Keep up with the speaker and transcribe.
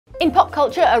In pop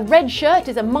culture, a red shirt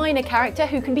is a minor character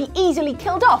who can be easily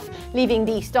killed off, leaving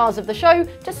the stars of the show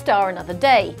to star another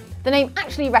day. The name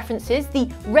actually references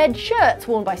the red shirts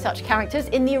worn by such characters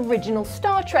in the original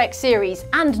Star Trek series,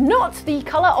 and not the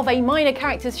colour of a minor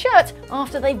character's shirt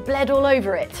after they've bled all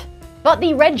over it. But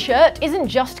the red shirt isn't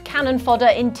just cannon fodder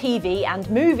in TV and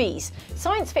movies.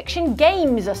 Science fiction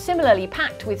games are similarly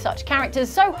packed with such characters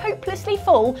so hopelessly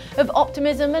full of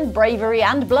optimism and bravery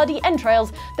and bloody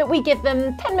entrails that we give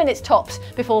them 10 minutes tops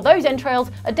before those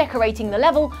entrails are decorating the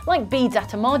level like beads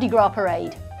at a Mardi Gras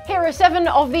parade. Here are 7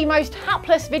 of the most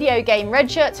hapless video game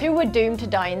redshirts who were doomed to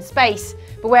die in space.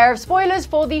 Beware of spoilers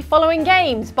for the following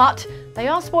games, but they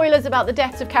are spoilers about the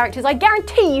deaths of characters I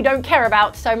guarantee you don't care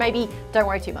about, so maybe don't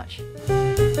worry too much.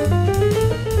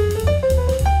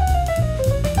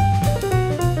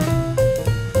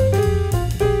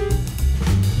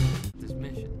 This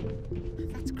mission.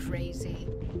 That's crazy.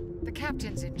 The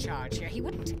captain's in charge here. He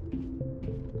wouldn't...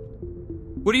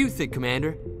 What do you think,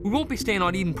 Commander? We won't be staying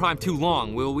on Eden Prime too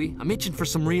long, will we? I'm itching for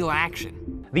some real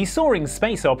action. The soaring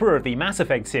space opera of the Mass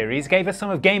Effect series gave us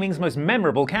some of gaming's most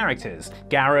memorable characters.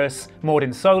 Garrus,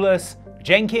 Mordin Solus,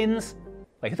 Jenkins...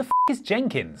 Wait, who the f*** is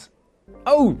Jenkins?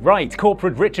 Oh, right,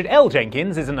 Corporal Richard L.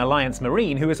 Jenkins is an Alliance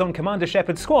Marine who is on Commander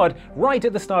Shepard's squad right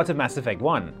at the start of Mass Effect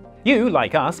 1. You,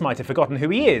 like us, might have forgotten who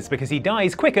he is because he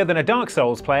dies quicker than a Dark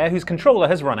Souls player whose controller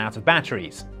has run out of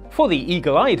batteries. For the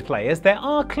eagle-eyed players, there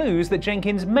are clues that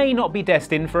Jenkins may not be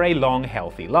destined for a long,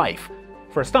 healthy life.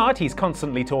 For a start, he's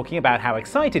constantly talking about how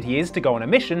excited he is to go on a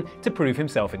mission to prove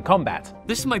himself in combat.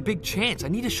 This is my big chance. I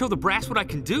need to show the brass what I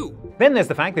can do. Then there's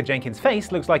the fact that Jenkins'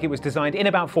 face looks like it was designed in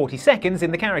about 40 seconds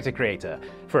in the character creator,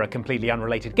 for a completely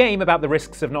unrelated game about the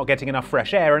risks of not getting enough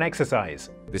fresh air and exercise.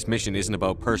 This mission isn't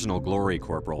about personal glory,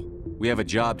 Corporal. We have a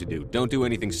job to do. Don't do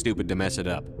anything stupid to mess it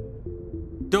up.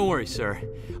 Don't worry, sir.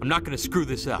 I'm not going to screw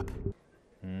this up.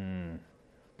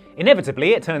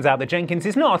 Inevitably, it turns out that Jenkins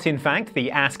is not, in fact, the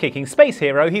ass-kicking space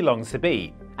hero he longs to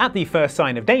be. At the first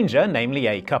sign of danger, namely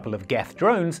a couple of Geth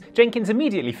drones, Jenkins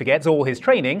immediately forgets all his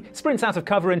training, sprints out of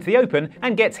cover into the open,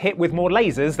 and gets hit with more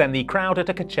lasers than the crowd at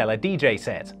a Coachella DJ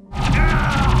set.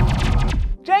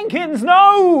 Jenkins,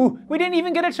 no! We didn't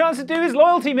even get a chance to do his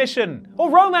loyalty mission, or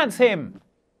romance him!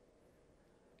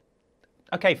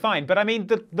 Okay, fine, but I mean,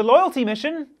 the loyalty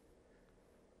mission?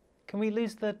 Can we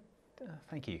lose the...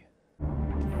 thank you.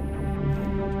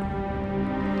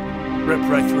 Rip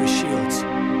right through his shields.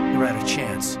 You're out of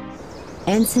chance.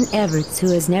 Ensign Everts,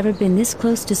 who has never been this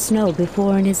close to snow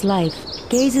before in his life,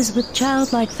 gazes with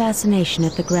childlike fascination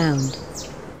at the ground.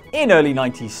 In early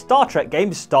 90s Star Trek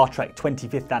games Star Trek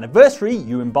 25th Anniversary,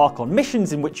 you embark on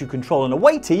missions in which you control an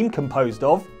away team composed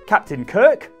of Captain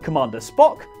Kirk, Commander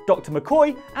Spock, Dr.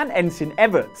 McCoy, and Ensign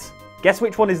Everts. Guess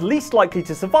which one is least likely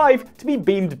to survive to be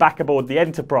beamed back aboard the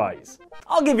Enterprise?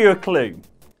 I'll give you a clue.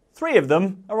 3 of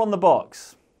them are on the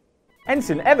box.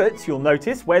 Ensign Everts, you'll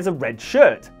notice, wears a red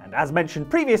shirt, and as mentioned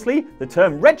previously, the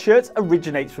term red shirts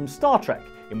originates from Star Trek,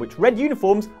 in which red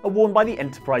uniforms are worn by the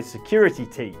Enterprise security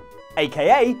team,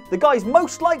 aka the guys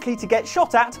most likely to get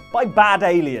shot at by bad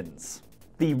aliens.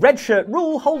 The red shirt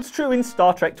rule holds true in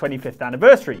Star Trek 25th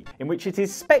Anniversary, in which it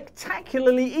is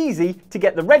spectacularly easy to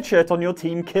get the red shirt on your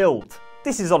team killed.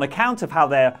 This is on account of how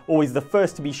they're always the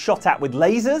first to be shot at with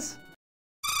lasers,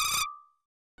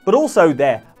 but also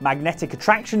their magnetic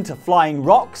attraction to flying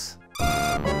rocks,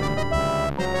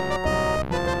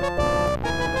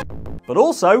 but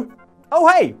also, oh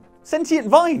hey, sentient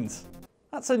vines.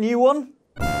 That's a new one.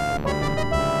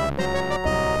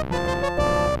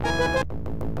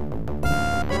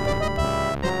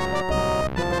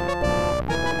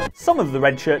 Some of the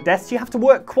red shirt deaths you have to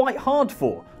work quite hard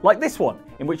for, like this one,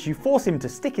 in which you force him to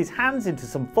stick his hands into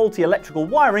some faulty electrical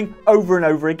wiring over and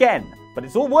over again. But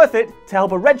it's all worth it to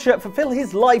help a red shirt fulfill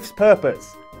his life's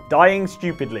purpose, dying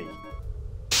stupidly.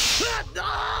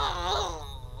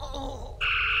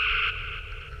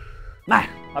 Man,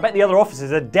 I bet the other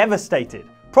officers are devastated.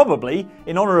 Probably,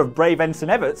 in honour of brave Ensign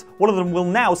Everts, one of them will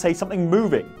now say something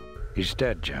moving. He's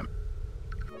dead, Jim.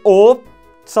 Or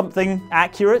something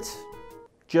accurate.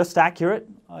 Just accurate,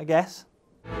 I guess.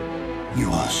 You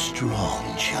are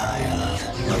strong, child,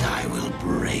 but I will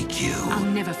break you. I'll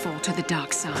never fall to the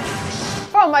dark side.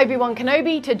 From Obi-Wan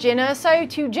Kenobi to Jyn Erso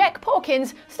to Jack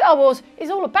Porkins, Star Wars is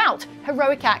all about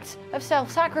heroic acts of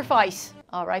self-sacrifice.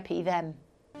 R.I.P. them.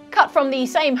 Cut from the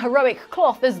same heroic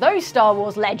cloth as those Star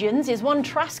Wars legends is one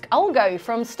Trask Ulgo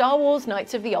from Star Wars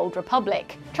Knights of the Old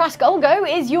Republic. Trask Ulgo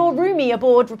is your roomie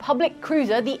aboard Republic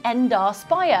cruiser the Endar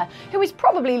Spire, who is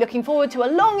probably looking forward to a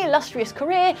long illustrious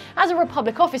career as a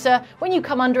Republic officer when you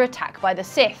come under attack by the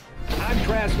Sith. I'm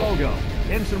Trask Ulgo,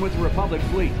 Ensign with the Republic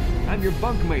Fleet. I'm your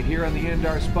bunkmate here on the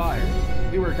Endar Spire.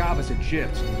 We work opposite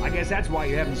shifts. I guess that's why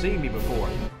you haven't seen me before.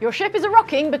 Your ship is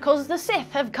a-rocking because the Sith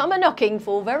have come a-knocking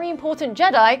for very important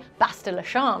Jedi, Basta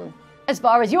Lashan. As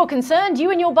far as you're concerned,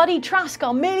 you and your buddy Trask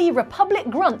are merely Republic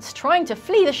grunts trying to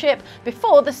flee the ship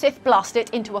before the Sith blast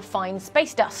it into a fine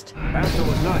space dust. Basta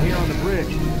was not here on the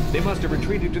bridge. They must have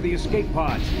retreated to the escape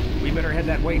pods. We better head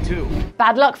that way too.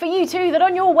 Bad luck for you two that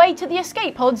on your way to the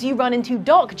escape pods you run into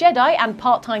Dark Jedi and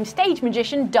part-time stage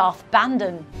magician Darth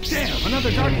Bandon. Damn,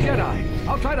 another Dark Jedi!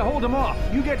 I'll try to hold him off.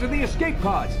 You get to the escape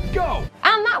pods. Go!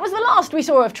 And that was the last we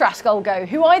saw of Trask Olgo,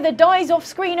 who either dies off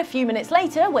screen a few minutes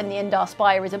later when the Endar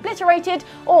Spire is obliterated,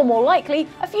 or more likely,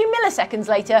 a few milliseconds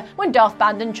later when Darth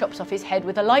Bandon chops off his head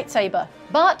with a lightsaber.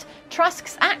 But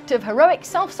Trask's act of heroic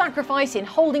self-sacrifice in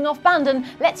holding off Bandon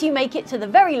lets you make it to the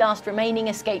very last remaining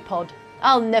escape pod.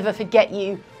 I'll never forget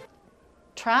you.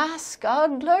 Trask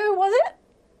Olgo, was it?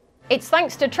 It's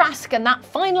thanks to Trask and that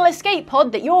final escape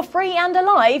pod that you're free and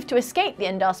alive to escape the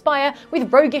Endar Spire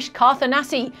with roguish Cartha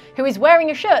Nassi, who is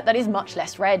wearing a shirt that is much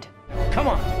less red. Come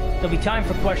on, there'll be time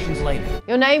for questions later.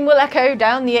 Your name will echo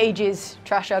down the ages,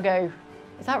 Trash Olgo.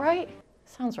 Is that right?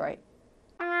 Sounds right.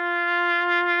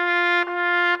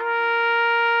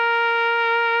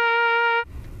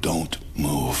 Don't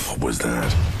move. What was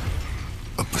that?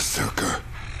 A berserker.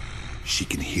 She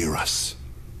can hear us.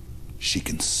 She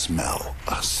can smell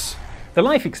us. The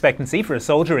life expectancy for a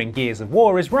soldier in Gears of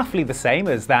War is roughly the same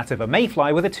as that of a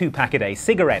mayfly with a 2-pack-a-day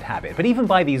cigarette habit, but even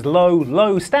by these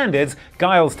low standards,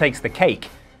 Giles takes the cake,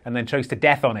 and then chokes to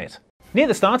death on it. Near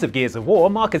the start of Gears of War,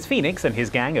 Marcus Phoenix and his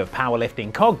gang of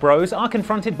powerlifting cog bros are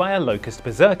confronted by a Locust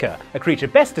Berserker, a creature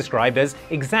best described as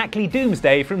exactly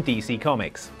Doomsday from DC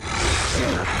Comics.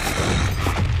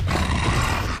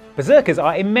 Berserkers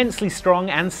are immensely strong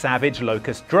and savage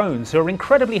Locust drones who are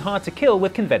incredibly hard to kill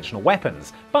with conventional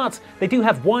weapons, but they do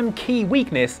have one key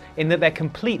weakness in that they're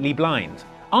completely blind.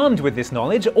 Armed with this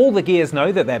knowledge, all the Gears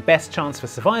know that their best chance for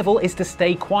survival is to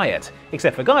stay quiet,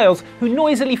 except for Giles, who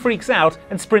noisily freaks out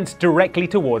and sprints directly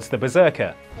towards the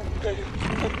Berserker. Get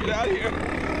out of here!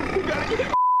 You gotta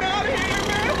get out of here,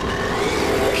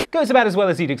 man! Goes about as well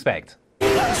as you'd expect.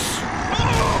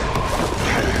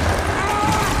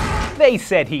 They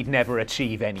said he'd never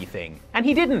achieve anything. And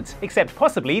he didn't, except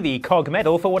possibly the Cog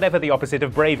Medal for whatever the opposite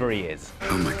of bravery is.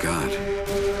 Oh my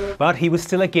god. But he was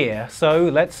still a Gear, so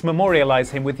let's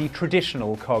memorialize him with the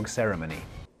traditional Cog ceremony.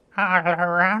 All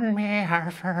around me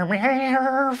are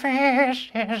familiar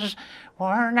faces,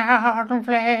 worn out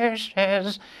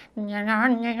places.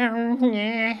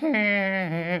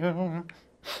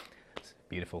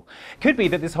 Beautiful. Could be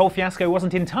that this whole fiasco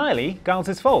wasn't entirely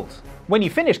Giles' fault. When you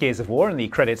finish Gears of War and the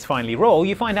credits finally roll,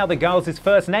 you find out that Giles'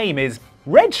 first name is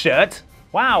Redshirt?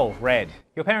 Wow, Red.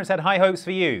 Your parents had high hopes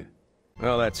for you.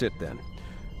 Well, that's it then.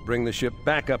 Bring the ship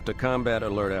back up to Combat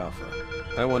Alert Alpha.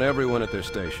 I want everyone at their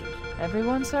stations.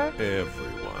 Everyone, sir?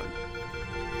 Everyone.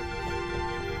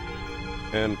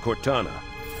 And Cortana.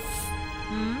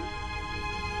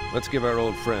 Let's give our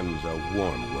old friends a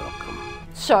warm welcome.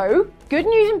 So, good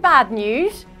news and bad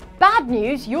news. Bad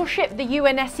news, your ship, the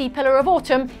UNSC Pillar of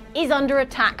Autumn, is under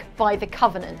attack by the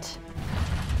Covenant.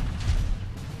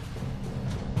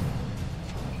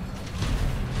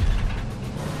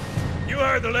 You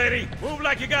heard the lady. Move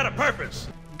like you got a purpose.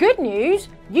 Good news,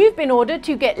 you've been ordered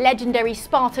to get legendary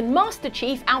Spartan Master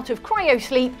Chief out of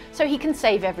cryosleep so he can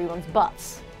save everyone's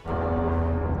butts.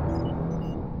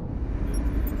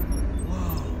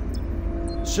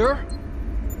 Whoa. Sir?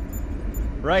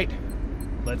 Right.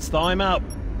 Let's thaw him out.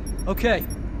 Okay.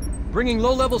 Bringing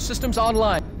low-level systems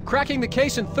online. Cracking the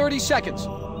case in 30 seconds.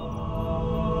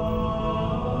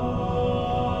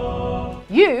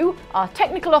 You are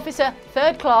Technical Officer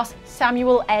 3rd Class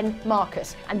Samuel N.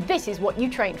 Marcus, and this is what you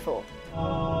trained for.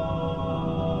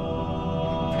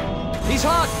 He's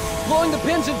hot! Blowing the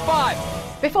pins in 5!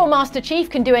 Before Master Chief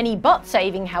can do any butt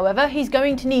saving, however, he's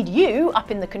going to need you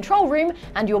up in the control room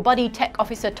and your buddy Tech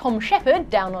Officer Tom Shepard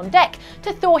down on deck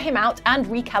to thaw him out and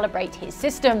recalibrate his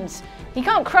systems. He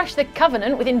can't crush the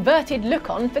Covenant with inverted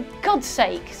look-on, for God's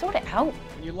sake, sort it out.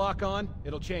 When you lock on,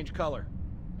 it'll change color.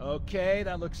 Okay,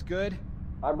 that looks good.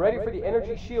 I'm ready for the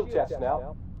energy shield test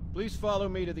now. Please follow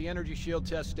me to the energy shield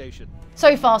test station.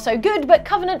 So far so good, but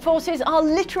Covenant forces are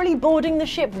literally boarding the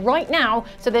ship right now,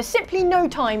 so there's simply no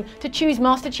time to choose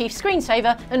Master Chief's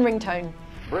screensaver and ringtone.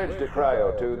 Bridge to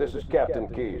Cryo 2, this is Captain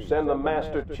Key. Send the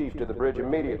Master Chief to the bridge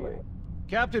immediately.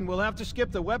 Captain, we'll have to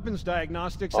skip the weapons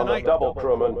diagnostics On the double,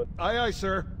 crewman. Aye, aye,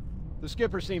 sir. The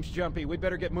skipper seems jumpy. We'd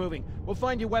better get moving. We'll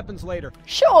find you weapons later.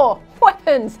 Sure,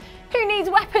 weapons! Who needs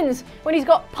weapons when he's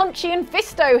got Punchy and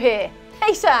Fisto here?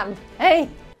 Hey, Sam! Hey!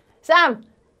 Sam!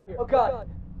 Oh god,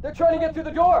 they're trying to get through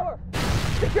the door!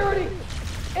 Security!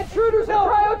 Intruders in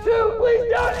Cryo 2! Please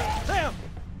don't! Sam!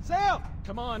 Sam!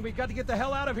 Come on, we've got to get the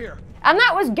hell out of here! And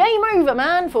that was game over,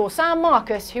 man, for Sam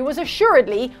Marcus, who was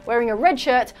assuredly wearing a red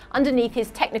shirt underneath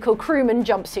his technical crewman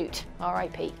jumpsuit.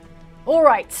 R.I.P.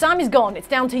 Alright, Sam is gone. It's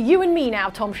down to you and me now,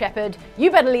 Tom Shepard. You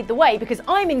better lead the way because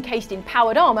I'm encased in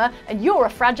powered armour and you're a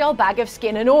fragile bag of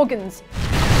skin and organs.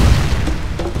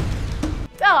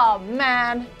 Oh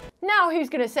man. Now who's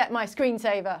going to set my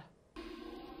screensaver?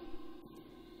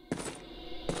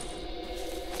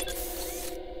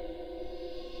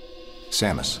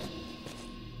 Samus,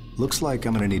 looks like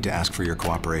I'm gonna need to ask for your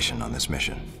cooperation on this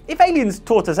mission. If aliens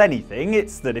taught us anything,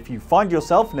 it's that if you find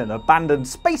yourself in an abandoned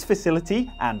space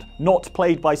facility and not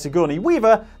played by Sigourney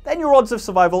Weaver, then your odds of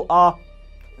survival are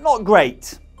not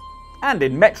great. And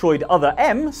in Metroid Other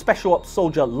M, Special Ops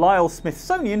soldier Lyle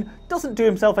Smithsonian doesn't do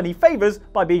himself any favours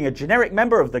by being a generic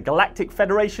member of the Galactic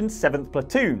Federation's 7th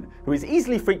Platoon, who is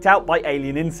easily freaked out by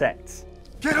alien insects.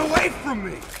 Get away from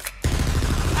me!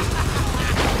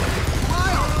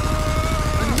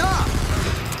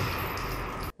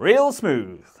 Real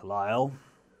smooth, Lyle.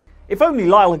 If only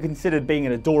Lyle had considered being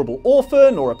an adorable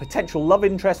orphan or a potential love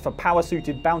interest for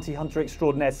power-suited bounty hunter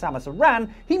extraordinaire Samus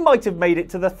Aran, he might have made it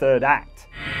to the 3rd act.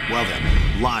 Well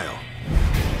then, Lyle,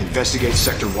 investigate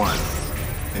Sector 1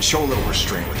 and show a little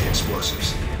restraint with the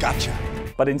explosives. Gotcha.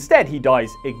 But instead he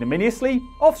dies ignominiously,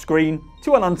 off-screen,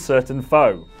 to an uncertain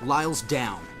foe. Lyle's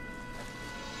down.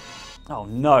 Oh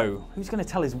no, who's going to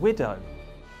tell his widow?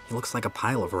 He looks like a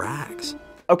pile of rags.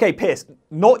 Okay, Pierce,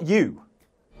 not you.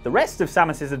 The rest of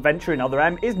Samus's adventure in Other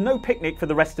M is no picnic for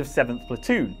the rest of 7th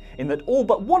Platoon, in that all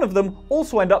but one of them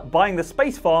also end up buying the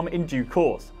space farm in due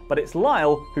course. But it's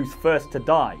Lyle who's first to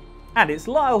die. And it's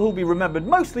Lyle who'll be remembered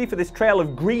mostly for this trail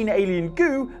of green alien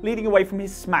goo leading away from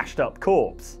his smashed up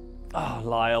corpse. Oh,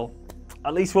 Lyle.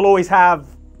 At least we'll always have,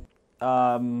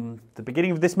 the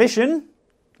beginning of this mission,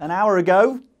 an hour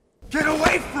ago. Get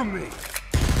away from me!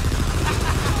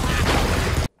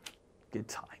 Good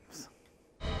times.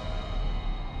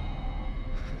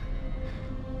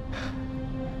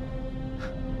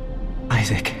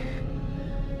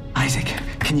 Isaac,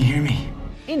 can you hear me?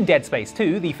 In Dead Space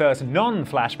 2, the first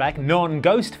non-flashback,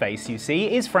 non-ghost face you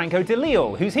see is Franco de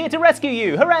Lille, who's here to rescue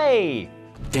you. Hooray!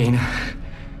 Dana,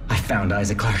 I found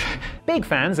Isaac Clarke. Big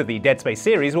fans of the Dead Space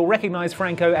series will recognise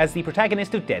Franco as the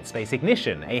protagonist of Dead Space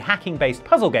Ignition, a hacking-based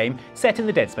puzzle game set in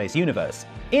the Dead Space universe.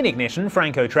 In Ignition,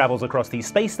 Franco travels across the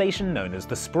space station known as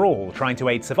the Sprawl, trying to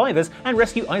aid survivors and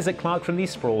rescue Isaac Clarke from the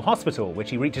Sprawl Hospital,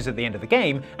 which he reaches at the end of the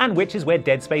game, and which is where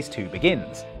Dead Space 2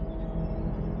 begins.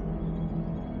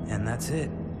 And that's it.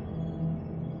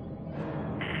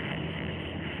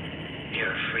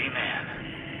 You're a free man.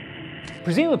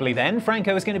 Presumably then,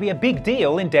 Franco is going to be a big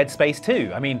deal in Dead Space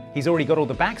 2. I mean, he's already got all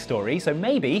the backstory, so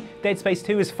maybe Dead Space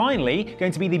 2 is finally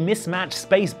going to be the mismatched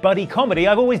space buddy comedy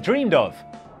I've always dreamed of.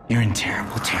 You're in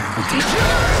terrible danger.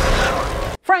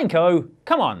 Franco,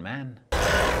 come on, man.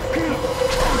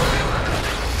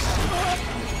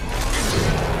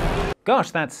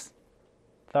 Gosh, that's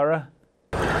thorough.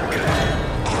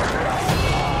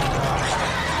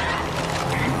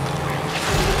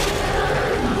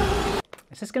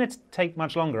 Is this going to take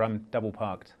much longer? I'm double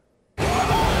parked.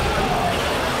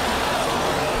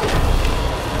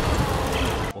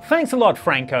 Well, thanks a lot,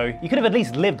 Franco. You could have at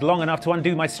least lived long enough to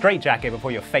undo my straitjacket before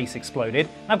your face exploded.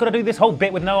 I've got to do this whole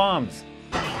bit with no arms.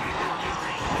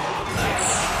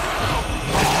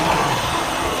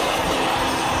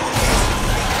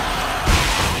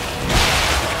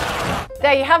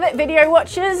 There you have it, video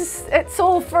watchers. It's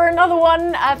all for another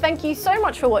one. Thank you so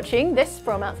much for watching this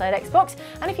from Outside Xbox.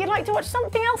 And if you'd like to watch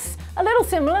something else a little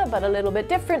similar but a little bit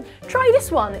different, try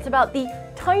this one. It's about the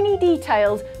tiny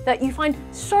details that you find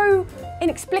so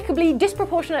inexplicably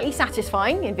disproportionately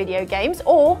satisfying in video games.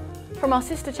 Or from our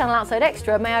sister channel Outside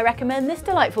Extra, may I recommend this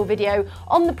delightful video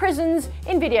on the prisons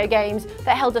in video games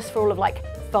that held us for all of like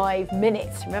 5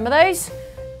 minutes. Remember those?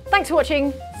 Thanks for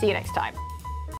watching. See you next time.